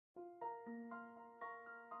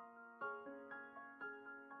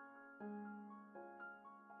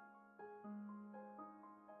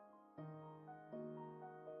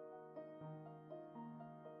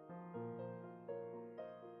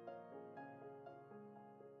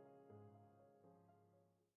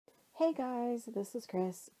Hey guys, this is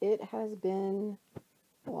Chris. It has been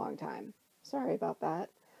a long time. Sorry about that.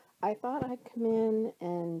 I thought I'd come in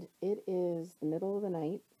and it is the middle of the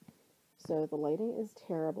night, so the lighting is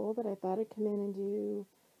terrible, but I thought I'd come in and do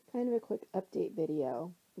kind of a quick update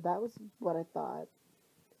video. That was what I thought.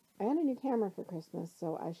 I got a new camera for Christmas,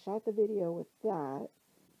 so I shot the video with that,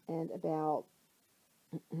 and about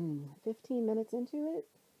 15 minutes into it,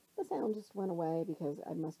 the sound just went away because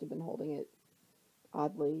I must have been holding it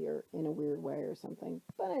oddly or in a weird way or something.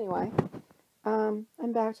 But anyway, I'm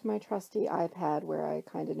back to my trusty iPad where I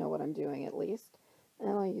kind of know what I'm doing at least. And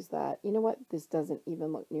I'll use that. You know what? This doesn't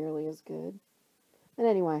even look nearly as good. But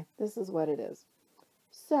anyway, this is what it is.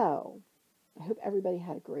 So, I hope everybody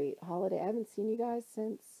had a great holiday. I haven't seen you guys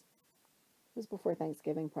since it was before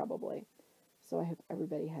Thanksgiving, probably. So, I hope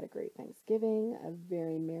everybody had a great Thanksgiving, a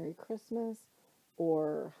very Merry Christmas,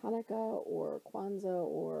 or Hanukkah, or Kwanzaa,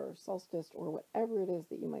 or Solstice, or whatever it is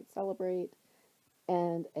that you might celebrate,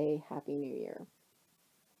 and a Happy New Year.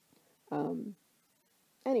 Um,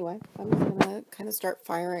 anyway, I'm just going to kind of start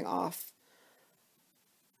firing off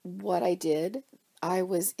what I did. I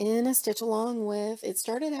was in a stitch along with, it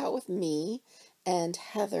started out with me and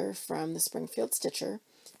Heather from the Springfield Stitcher,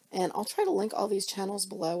 and I'll try to link all these channels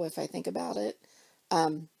below if I think about it.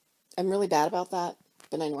 I'm really bad about that,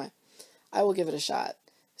 but anyway, I will give it a shot.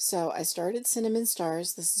 So I started Cinnamon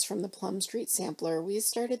Stars. This is from the Plum Street Sampler. We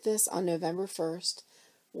started this on November 1st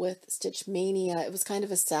with Stitch Mania. It was kind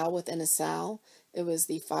of a Sal within a Sal. It was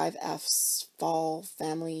the 5F's Fall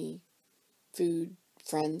Family Food,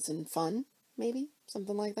 Friends, and Fun, maybe,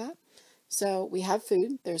 something like that. So we have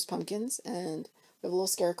food. There's pumpkins, and we have a little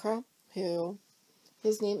scarecrow who,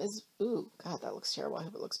 his name is, ooh, God, that looks terrible. I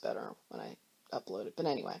hope it looks better when I upload it. But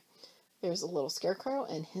anyway, there's a little scarecrow,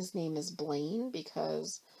 and his name is Blaine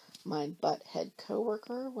because my butt head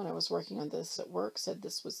coworker, when I was working on this at work, said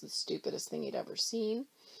this was the stupidest thing he'd ever seen.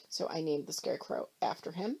 So I named the scarecrow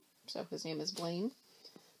after him. So his name is Blaine.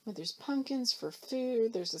 But there's pumpkins for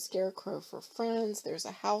food. There's a scarecrow for friends. There's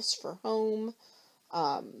a house for home.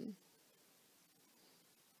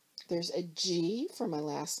 There's a G for my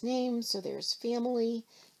last name. So there's family.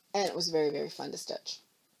 And it was very, very fun to stitch.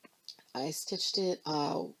 I stitched it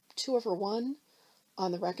 2/1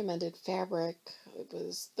 on the recommended fabric. It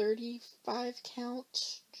was 35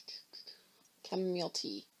 count chamomile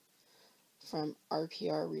tea from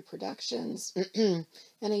RPR Reproductions. And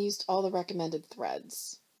I used all the recommended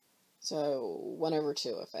threads. So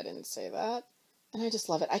 1/2 if I didn't say that. And I just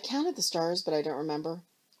love it. I counted the stars, but I don't remember.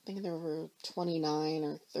 I think there were 29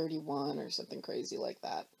 or 31 or something crazy like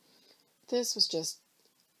that. This was just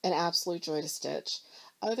an absolute joy to stitch.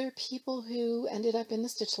 Other people who ended up in the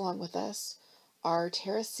stitch along with us are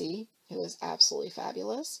Tara C., who is absolutely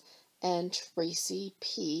fabulous, and Tracy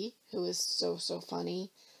P., who is so, so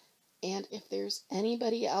funny. And if there's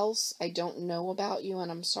anybody else I don't know about you,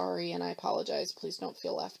 and I'm sorry and I apologize, please don't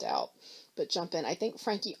feel left out, but jump in. I think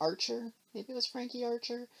Frankie Archer, maybe it was Frankie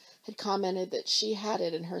Archer, had commented that she had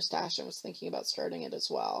it in her stash and was thinking about starting it as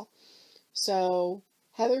well. So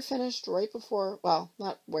Heather finished right before, well,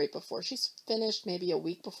 not right before, she's finished maybe a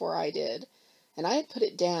week before I did. And I had put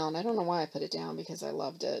it down. I don't know why I put it down because I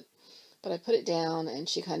loved it. But I put it down and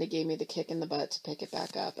she kind of gave me the kick in the butt to pick it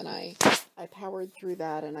back up. And I powered through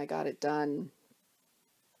that and I got it done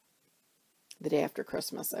the day after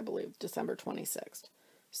Christmas, I believe, December 26th.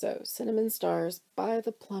 So Cinnamon Stars by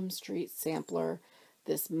the Plum Street Sampler.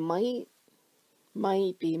 This might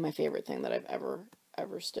be my favorite thing that I've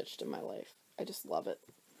ever stitched in my life. I just love it.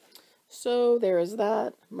 So there is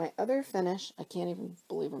that. My other finish, I can't even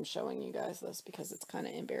believe I'm showing you guys this because it's kind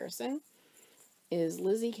of embarrassing, is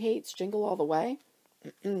Lizzie Kate's Jingle All the Way.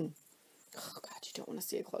 Oh God, you don't want to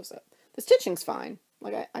see a close-up. The stitching's fine.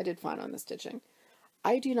 Like, I did fine on the stitching.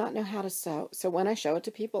 I do not know how to sew, so when I show it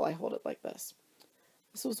to people, I hold it like this.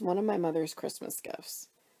 This was one of my mother's Christmas gifts.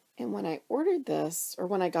 And when I ordered this, or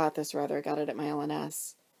when I got this, rather, I got it at my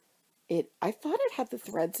LNS, I thought it had the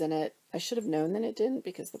threads in it. I should have known that it didn't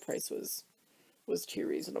because the price was too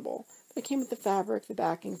reasonable. But it came with the fabric, the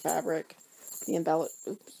backing fabric, the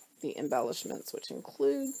embellishments, which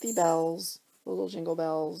include the bells, the little jingle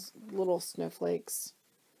bells, little snowflakes.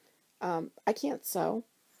 I can't sew,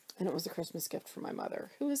 and it was a Christmas gift from my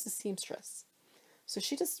mother, who is a seamstress. So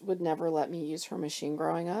she just would never let me use her machine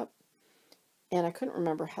growing up, and I couldn't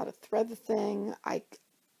remember how to thread the thing. I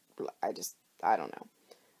don't know.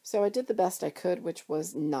 So I did the best I could, which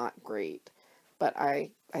was not great, but I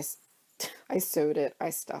sewed it, I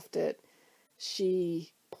stuffed it.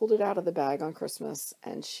 She pulled it out of the bag on Christmas,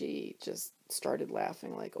 and she just started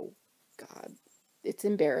laughing like, oh, God, it's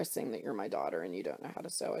embarrassing that you're my daughter and you don't know how to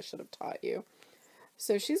sew. I should have taught you.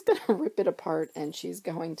 So she's going to rip it apart and she's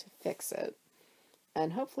going to fix it.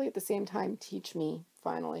 And hopefully at the same time teach me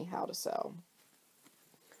finally how to sew.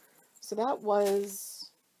 So that was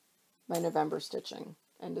my November stitching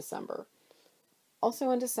and December. Also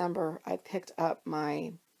in December, I picked up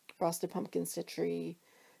my Frosted Pumpkin Stitchery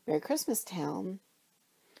Merry Christmas Town.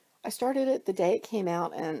 I started it the day it came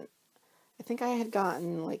out, and I think I had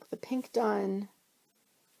gotten like the pink done.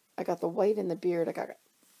 I got the white in the beard. I got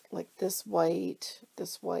like this white,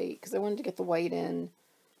 because I wanted to get the white in,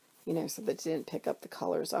 you know, so that it didn't pick up the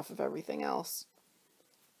colors off of everything else.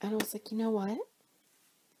 And I was like, you know what?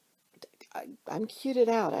 I'm cuted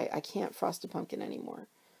out. I can't frost a pumpkin anymore.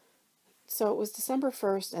 So it was December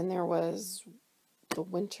 1st, and there was the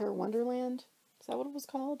Winter Wonderland. Is that what it was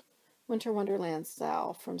called? Winter Wonderland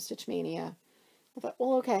sale from Stitch Mania. I thought,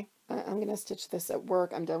 well, okay, I'm going to stitch this at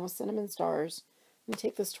work. I'm done with Cinnamon Stars. I'm going to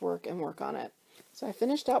take this to work and work on it. So I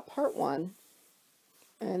finished out part 1,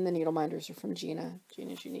 and the needle minders are from Gina's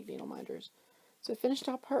Unique Needle Minders. So I finished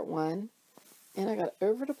out part 1, and I got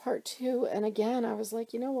over to part 2, and again, I was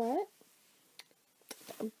like, you know what?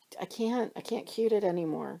 I can't cute it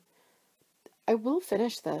anymore. I will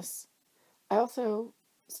finish this. I also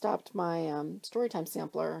stopped my Storytime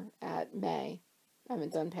sampler at May. I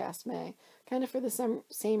haven't done past May. Kind of for the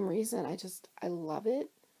same reason. I love it.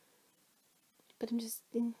 But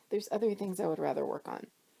there's other things I would rather work on.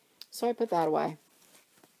 So I put that away.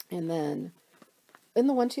 And then in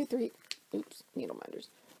the 1, 2, 3, needle minders.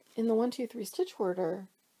 In the 1, 2, 3 stitch order,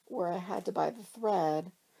 where I had to buy the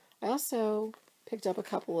thread, I also picked up a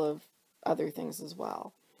couple of other things as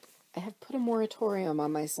well. I have put a moratorium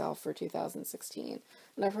on myself for 2016,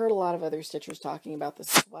 and I've heard a lot of other stitchers talking about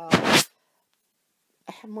this as well. I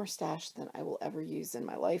have more stash than I will ever use in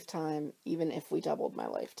my lifetime, even if we doubled my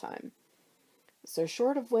lifetime. So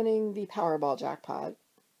short of winning the Powerball jackpot,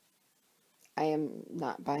 I am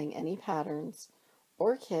not buying any patterns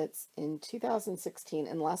or kits in 2016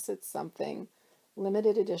 unless it's something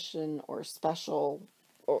limited edition or special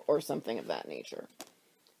or something of that nature.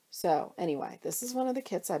 So anyway, this is one of the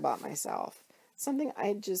kits I bought myself. Something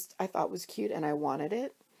I thought was cute and I wanted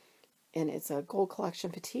it. And it's a Gold Collection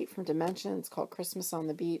Petite from Dimensions called Christmas on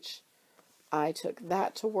the Beach. I took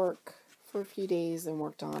that to work for a few days and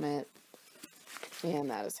worked on it.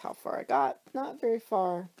 And that is how far I got. Not very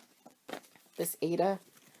far. This Aida,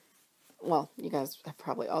 well, you guys have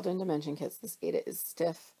probably all done Dimension kits. This Aida is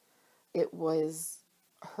stiff. It was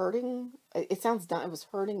hurting. It sounds dumb. It was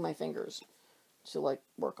hurting my fingers to like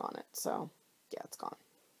work on it. So yeah, it's gone.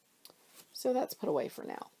 So that's put away for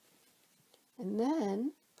now. And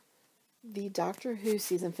then the Doctor Who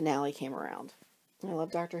season finale came around. I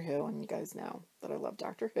love Doctor Who, and you guys know that I love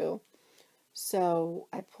Doctor Who. So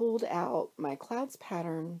I pulled out my Clouds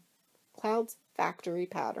Factory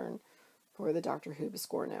pattern for the Doctor Who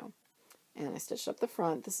Biscorno. And I stitched up the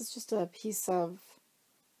front. This is just a piece of,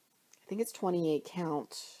 I think it's 28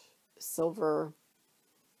 count silver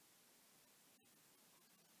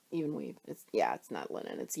even weave. It's not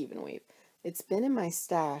linen, it's even weave. It's been in my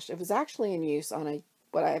stash. It was actually in use on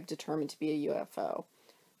what I have determined to be a UFO.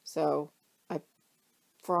 So I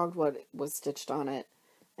frogged what was stitched on it,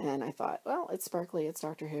 and I thought, well, it's sparkly, it's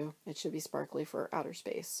Doctor Who. It should be sparkly for outer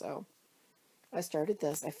space. So I started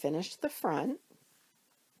this. I finished the front.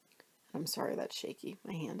 I'm sorry that's shaky.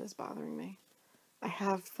 My hand is bothering me. I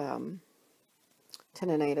have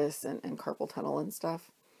tendonitis and carpal tunnel and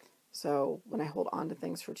stuff. So when I hold on to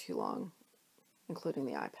things for too long, including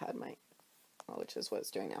the iPad, which is what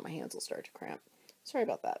it's doing now, my hands will start to cramp. Sorry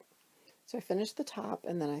about that. So I finished the top,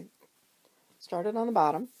 and then I started on the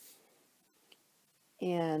bottom.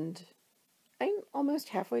 And I'm almost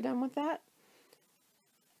halfway done with that.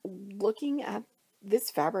 Looking at this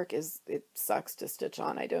fabric, it sucks to stitch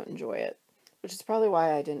on. I don't enjoy it, which is probably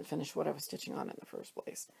why I didn't finish what I was stitching on in the first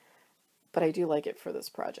place. But I do like it for this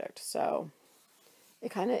project. So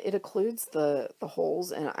it occludes the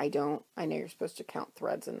holes, and I know you're supposed to count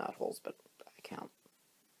threads and not holes, but I count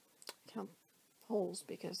holes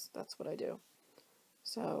because that's what I do.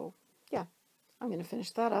 So yeah, I'm going to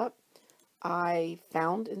finish that up. I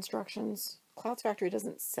found instructions. Clouds Factory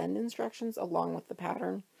doesn't send instructions along with the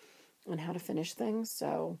pattern on how to finish things,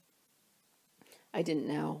 so I didn't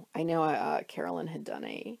know. I know Carolyn had done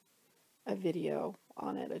a video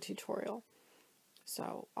on it, a tutorial.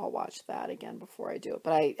 So I'll watch that again before I do it.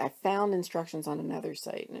 But I found instructions on another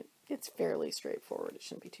site, and it's fairly straightforward. It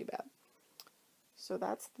shouldn't be too bad. So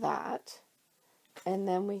that's that. And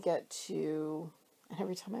then we get to, and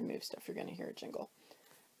every time I move stuff, you're going to hear a jingle.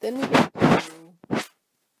 Then we get to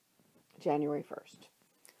January 1st.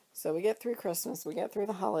 So we get through Christmas, we get through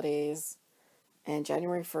the holidays, And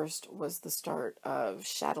January 1st was the start of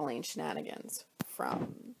Chatelaine Shenanigans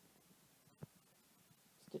from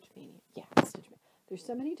Stitch Mania. Yeah, Stitch Mania. There's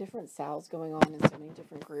so many different Sals going on in so many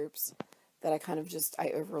different groups that I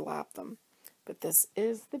overlap them. But this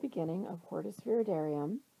is the beginning of Hortus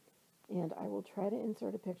Viridarium, and I will try to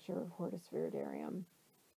insert a picture of Hortus Viridarium.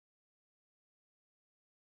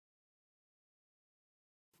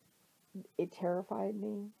 It terrified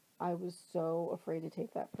me. I was so afraid to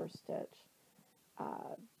take that first stitch.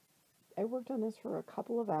 I worked on this for a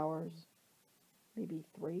couple of hours, maybe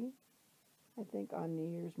 3, I think, on New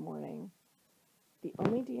Year's morning. The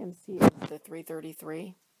only DMC is the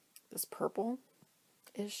 333, this purplish,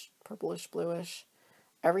 bluish.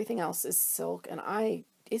 Everything else is silk, and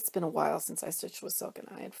it's been a while since I stitched with silk, and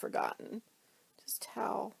I had forgotten just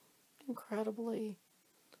how incredibly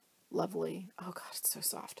lovely. Oh God, it's so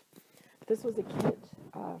soft. This was a kit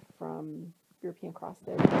from European Cross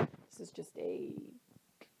Stitch. This is just a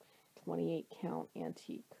 28 count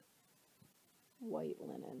antique white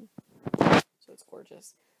linen. So it's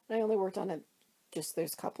gorgeous. And I only worked on it just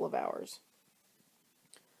those couple of hours.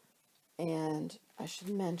 And I should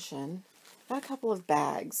mention, I got a couple of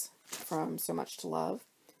bags from So Much to Love.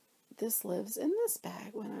 This lives in this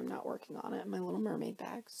bag when I'm not working on it. My little mermaid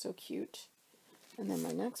bag. So cute. And then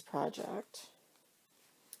my next project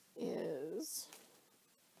is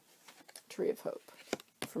Tree of Hope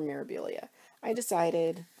from Mirabilia. I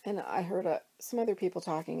decided, and I heard some other people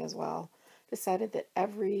talking as well, decided that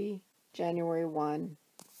every January 1,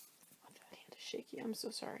 my hand is shaky, I'm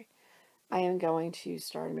so sorry, I am going to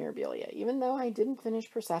start a Mirabilia. Even though I didn't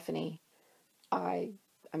finish Persephone, I'm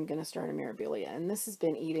going to start a Mirabilia. And this has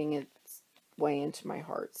been eating its way into my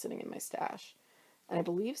heart, sitting in my stash. And I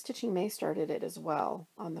believe Stitching May started it as well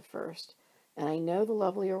on the 1st. And I know the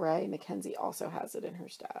lovely Array Mackenzie also has it in her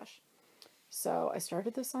stash. So I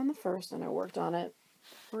started this on the 1st, and I worked on it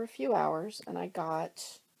for a few hours, and I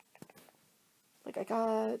got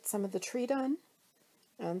some of the tree done,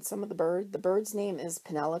 and some of the bird. The bird's name is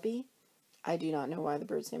Penelope. I do not know why the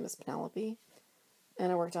bird's name is Penelope.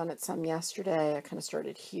 And I worked on it some yesterday. I kind of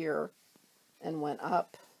started here and went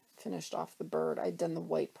up, finished off the bird. I'd done the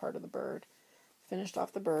white part of the bird. Finished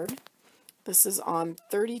off the bird. This is on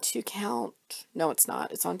 32 count. No, it's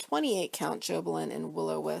not. It's on 28 count Jobelan and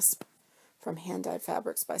Willow Wisp from Hand Dyed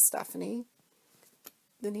Fabrics by Stephanie.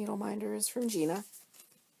 The needle minder is from Gina.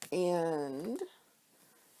 And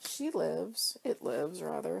it lives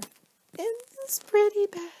in this pretty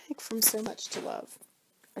bag from So Much to Love.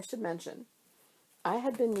 I should mention, I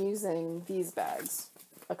had been using these bags,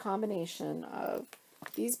 a combination of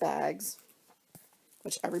these bags,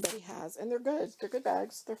 which everybody has, and they're good. They're good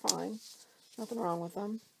bags. They're fine. Nothing wrong with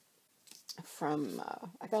them.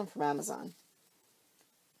 I got them from Amazon.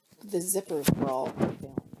 The zippers were all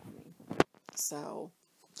failing on me. So,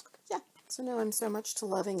 yeah. So now I'm So Much to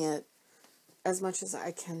loving it as much as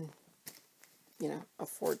I can,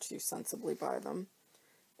 afford to sensibly buy them.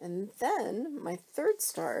 And then my third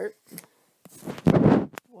start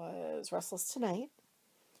was Restless Tonight.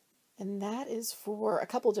 And that is for a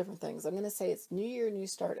couple different things. I'm going to say it's New Year, New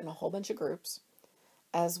Start in a whole bunch of groups,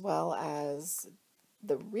 as well as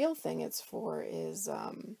the real thing it's for is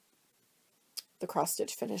the Cross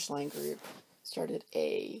Stitch Finish Line group started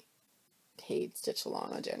a paid stitch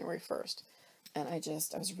along on January 1st. And I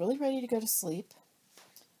was really ready to go to sleep,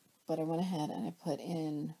 but I went ahead and I put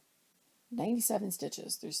in 97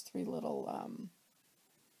 stitches. There's three little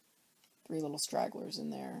stragglers in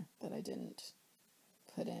there that I didn't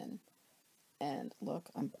put in. And look,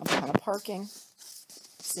 I'm kind of parking.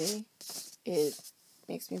 See? It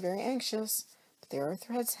makes me very anxious, but there are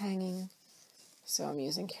threads hanging. So I'm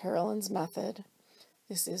using Carolyn's method.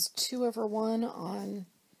 This is 2/1 on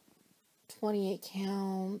 28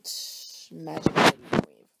 count Magic Weave.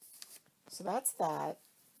 So that's that.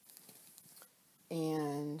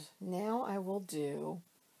 And now I will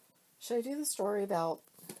should I do the story about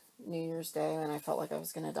New Year's Day when I felt like I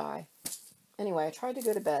was going to die? Anyway, I tried to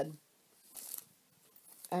go to bed.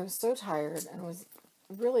 I was so tired and was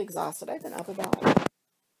really exhausted. I've been up about,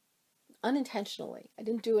 unintentionally, I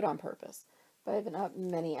didn't do it on purpose, but I've been up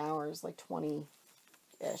many hours, like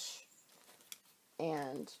 20-ish.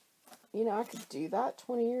 And, I could do that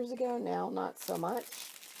 20 years ago. Now, not so much.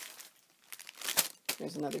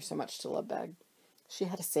 There's another So Much to Love bag. She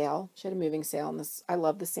had a sale. She had a moving sale. And this, I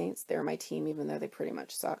love the Saints. They're my team, even though they pretty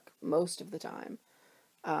much suck most of the time.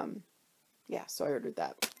 Yeah, so I ordered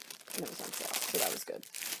that. And it was on sale. So that was good.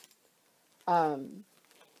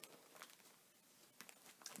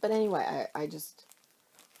 But anyway, I just,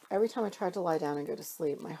 every time I tried to lie down and go to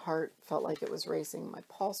sleep, my heart felt like it was racing. My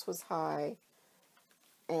pulse was high.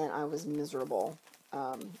 and I was miserable.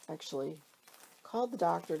 Actually called the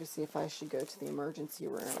doctor to see if I should go to the emergency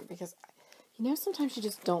room because, sometimes you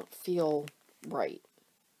just don't feel right.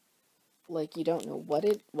 Like you don't know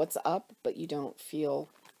what's up, but you don't feel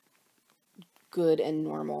good and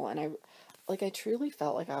normal. And I truly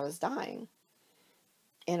felt like I was dying.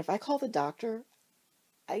 And if I call the doctor,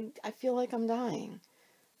 I feel like I'm dying.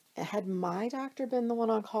 Had my doctor been the one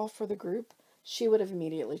on call for the group, she would have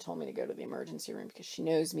immediately told me to go to the emergency room because she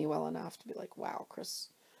knows me well enough to be like, wow, Chris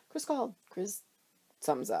called. Chris,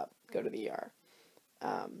 something's up. Go to the ER.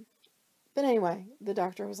 But anyway, the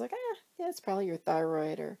doctor was like, yeah, it's probably your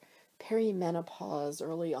thyroid or perimenopause,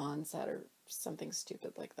 early onset, or something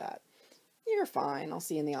stupid like that. You're fine. I'll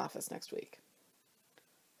see you in the office next week.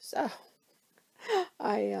 So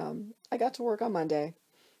I got to work on Monday,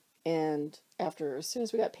 and as soon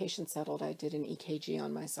as we got patients settled, I did an EKG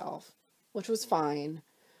on myself, which was fine.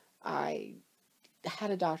 I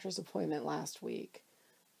had a doctor's appointment last week.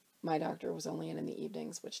 My doctor was only in the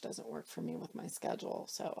evenings, which doesn't work for me with my schedule.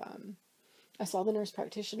 So I saw the nurse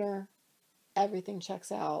practitioner. Everything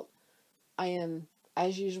checks out. I am,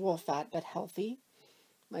 as usual, fat but healthy.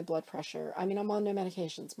 My blood pressure, I'm on no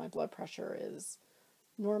medications. My blood pressure is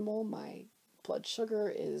normal. My blood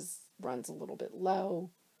sugar runs a little bit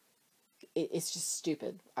low. It's just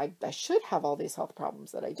stupid. I should have all these health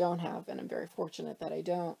problems that I don't have, and I'm very fortunate that I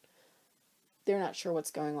don't. They're not sure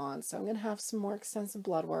what's going on, so I'm going to have some more extensive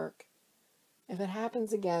blood work. If it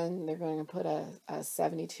happens again, they're going to put a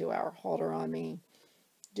 72-hour holder on me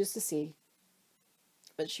just to see.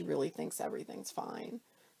 But she really thinks everything's fine,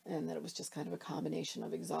 and that it was just kind of a combination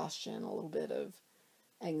of exhaustion, a little bit of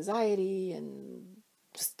anxiety, and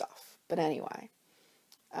stuff. But anyway,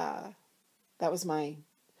 that was my...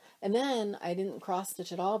 And then I didn't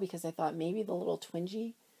cross-stitch at all because I thought maybe the little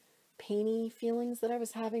twingy, painy feelings that I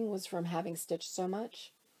was having was from having stitched so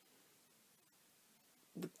much.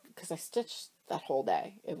 Because I stitched that whole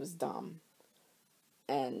day. It was dumb.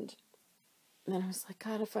 And then I was like,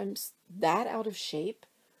 God, if I'm that out of shape,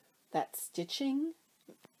 that stitching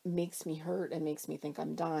makes me hurt and makes me think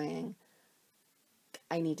I'm dying.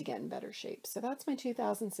 I need to get in better shape. So that's my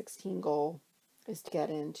 2016 goal, is to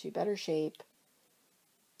get into better shape,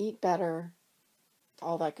 eat better,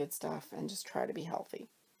 all that good stuff, and just try to be healthy.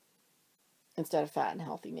 Instead of fat and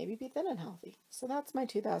healthy, maybe be thin and healthy. So that's my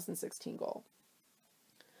 2016 goal.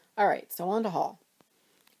 All right, so on to haul.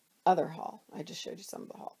 Other haul. I just showed you some of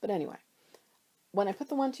the haul. But anyway, when I put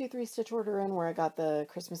the 1, 2, 3 stitch order in where I got the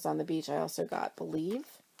Christmas on the Beach, I also got Believe,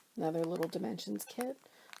 another little dimensions kit.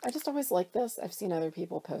 I just always like this. I've seen other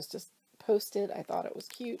people post it. I thought it was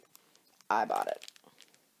cute. I bought it.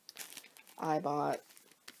 I bought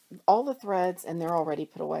all the threads, and they're already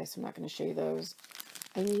put away, so I'm not going to show you those.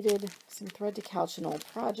 I needed some thread to couch an old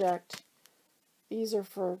project. These are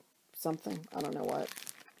for something. I don't know what.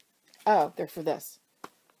 Oh, they're for this.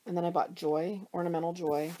 And then I bought Joy, Ornamental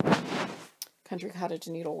Joy, Country Cottage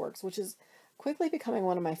Needleworks, which is quickly becoming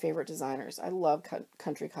one of my favorite designers. I love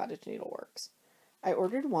Country Cottage Needleworks. I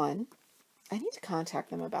ordered one. I need to contact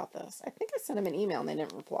them about this. I think I sent them an email and they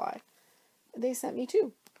didn't reply. They sent me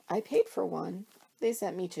 2. I paid for one. They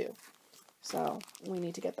sent me 2. So we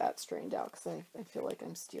need to get that straightened out because I feel like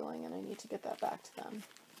I'm stealing and I need to get that back to them.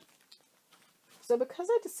 So because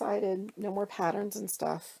I decided no more patterns and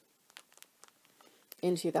stuff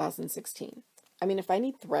in 2016, if I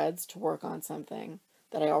need threads to work on something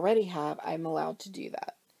that I already have, I'm allowed to do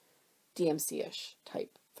that. DMC-ish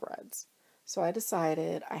type threads. So I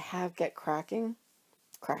decided I have Get Crackin'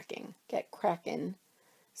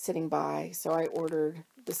 sitting by. So I ordered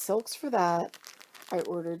the silks for that. I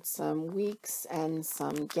ordered some Weeks and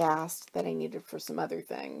some Gast that I needed for some other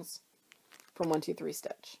things from 1, 2, 3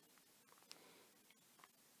 Stitch.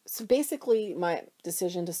 So basically, my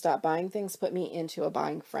decision to stop buying things put me into a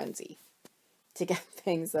buying frenzy to get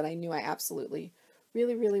things that I knew I absolutely,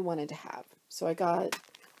 really, really wanted to have. So I got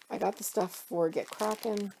the stuff for Get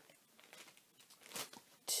Crackin'.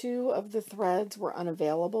 2 of the threads were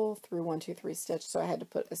unavailable through 1, 2, 3 Stitch, so I had to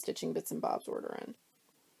put a Stitching Bits and Bobs order in.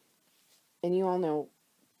 And you all know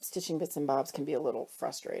Stitching Bits and Bobs can be a little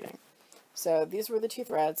frustrating. So these were the 2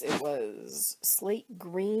 threads. It was Slate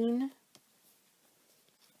Green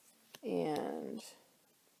and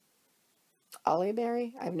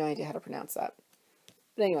Olieberry. I have no idea how to pronounce that.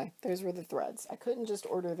 But anyway, those were the threads. I couldn't just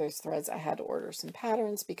order those threads. I had to order some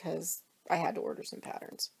patterns because I had to order some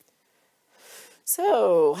patterns.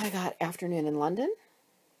 So I got Afternoon in London,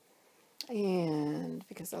 and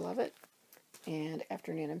because I love it, and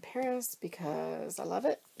Afternoon in Paris because I love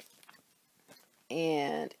it,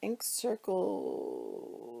 and Ink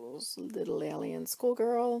Circles Little Alien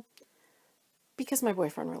Schoolgirl because my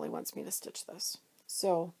boyfriend really wants me to stitch this.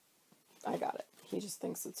 So I got it. He just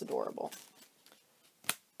thinks it's adorable.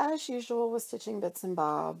 As usual with Stitching Bits and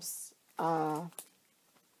Bobs, their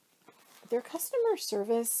customer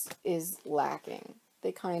service is lacking.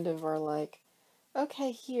 They kind of are like,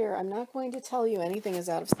 okay, here, I'm not going to tell you anything is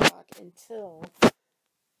out of stock until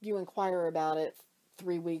you inquire about it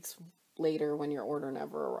 3 weeks later when your order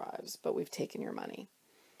never arrives, but we've taken your money.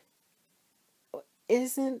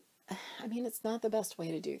 It's not the best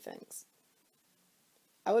way to do things.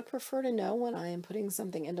 I would prefer to know when I am putting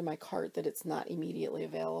something into my cart that it's not immediately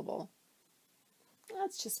available.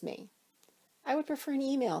 That's just me. I would prefer an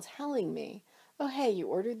email telling me, oh, hey, you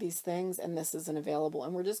ordered these things and this isn't available,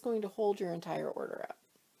 and we're just going to hold your entire order up.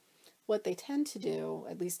 What they tend to do,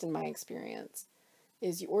 at least in my experience,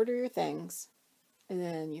 is you order your things, and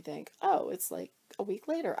then you think, oh, it's like a week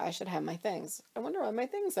later, I should have my things. I wonder why my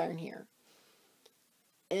things aren't here.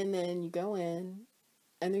 And then you go in,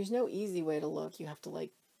 and there's no easy way to look. You have to,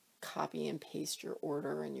 like, copy and paste your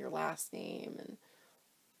order and your last name and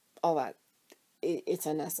all that. It's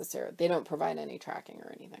unnecessary. They don't provide any tracking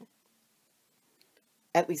or anything.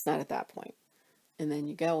 At least not at that point. And then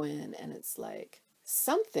you go in, and it's like,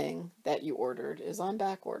 something that you ordered is on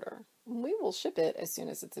back order. We will ship it as soon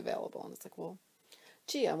as it's available. And it's like, well,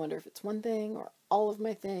 gee, I wonder if it's one thing or all of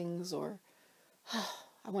my things, or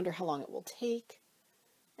I wonder how long it will take.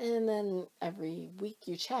 And then every week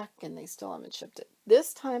you check and they still haven't shipped it.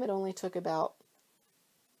 This time it only took about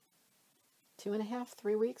 2.5,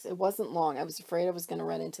 3 weeks. It wasn't long. I was afraid I was going to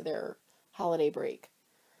run into their holiday break.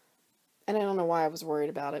 And I don't know why I was worried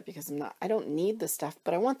about it, because I don't need the stuff,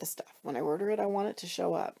 but I want the stuff. When I order it, I want it to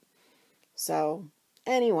show up. So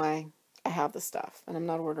anyway, I have the stuff and I'm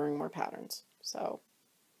not ordering more patterns. So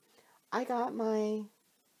I got my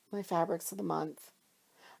fabrics of the month.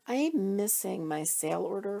 I am missing my sale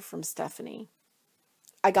order from Stephanie.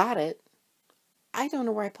 I got it. I don't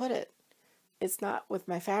know where I put it. It's not with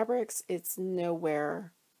my fabrics. It's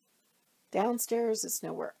nowhere downstairs. It's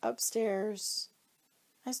nowhere upstairs.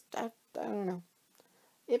 I don't know.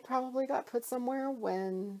 It probably got put somewhere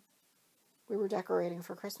when we were decorating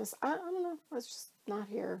for Christmas. I don't know. It's just not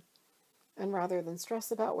here. And rather than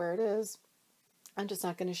stress about where it is, I'm just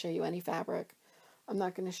not going to show you any fabric. I'm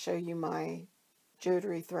not going to show you my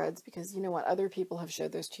Jodery threads, because you know what? Other people have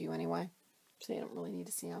showed those to you anyway, so you don't really need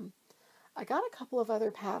to see them. I got a couple of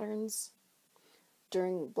other patterns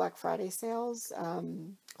during Black Friday sales.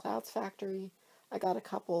 Clouds Factory, I got a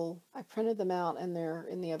couple. I printed them out and they're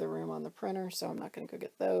in the other room on the printer, so I'm not going to go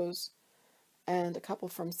get those. And a couple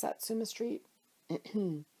from Satsuma Street.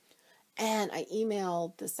 And I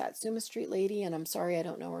emailed the Satsuma Street lady, and I'm sorry I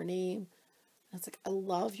don't know her name. And it's like, I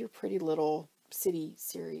love your Pretty Little City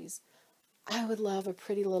series. I would love a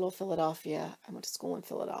Pretty Little Philadelphia. I went to school in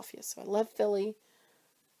Philadelphia, so I love Philly.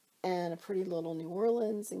 And a Pretty Little New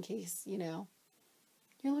Orleans, in case, you're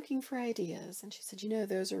looking for ideas. And she said,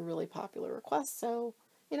 those are really popular requests, so,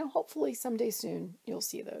 hopefully someday soon you'll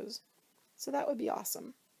see those. So that would be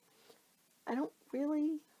awesome. I don't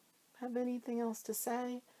really have anything else to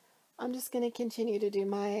say. I'm just going to continue to do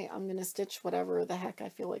I'm going to stitch whatever the heck I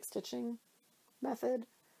feel like stitching method.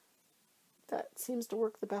 That seems to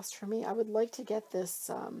work the best for me. I would like to get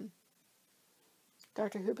this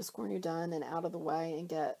Dr. Hubiscornu done and out of the way and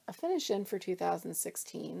get a finish in for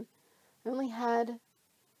 2016. I only had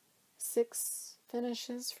 6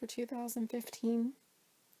 finishes for 2015.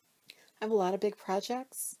 I have a lot of bigger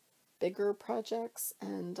projects,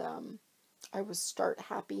 and I was start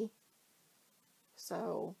happy.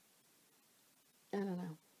 So, I don't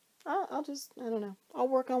know. I don't know. I'll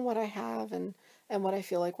work on what I have and what I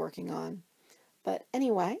feel like working on. But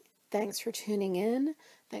anyway, thanks for tuning in.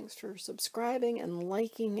 Thanks for subscribing and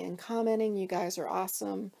liking and commenting. You guys are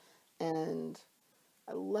awesome. And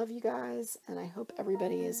I love you guys. And I hope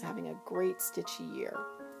everybody is having a great stitchy year.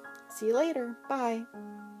 See you later. Bye.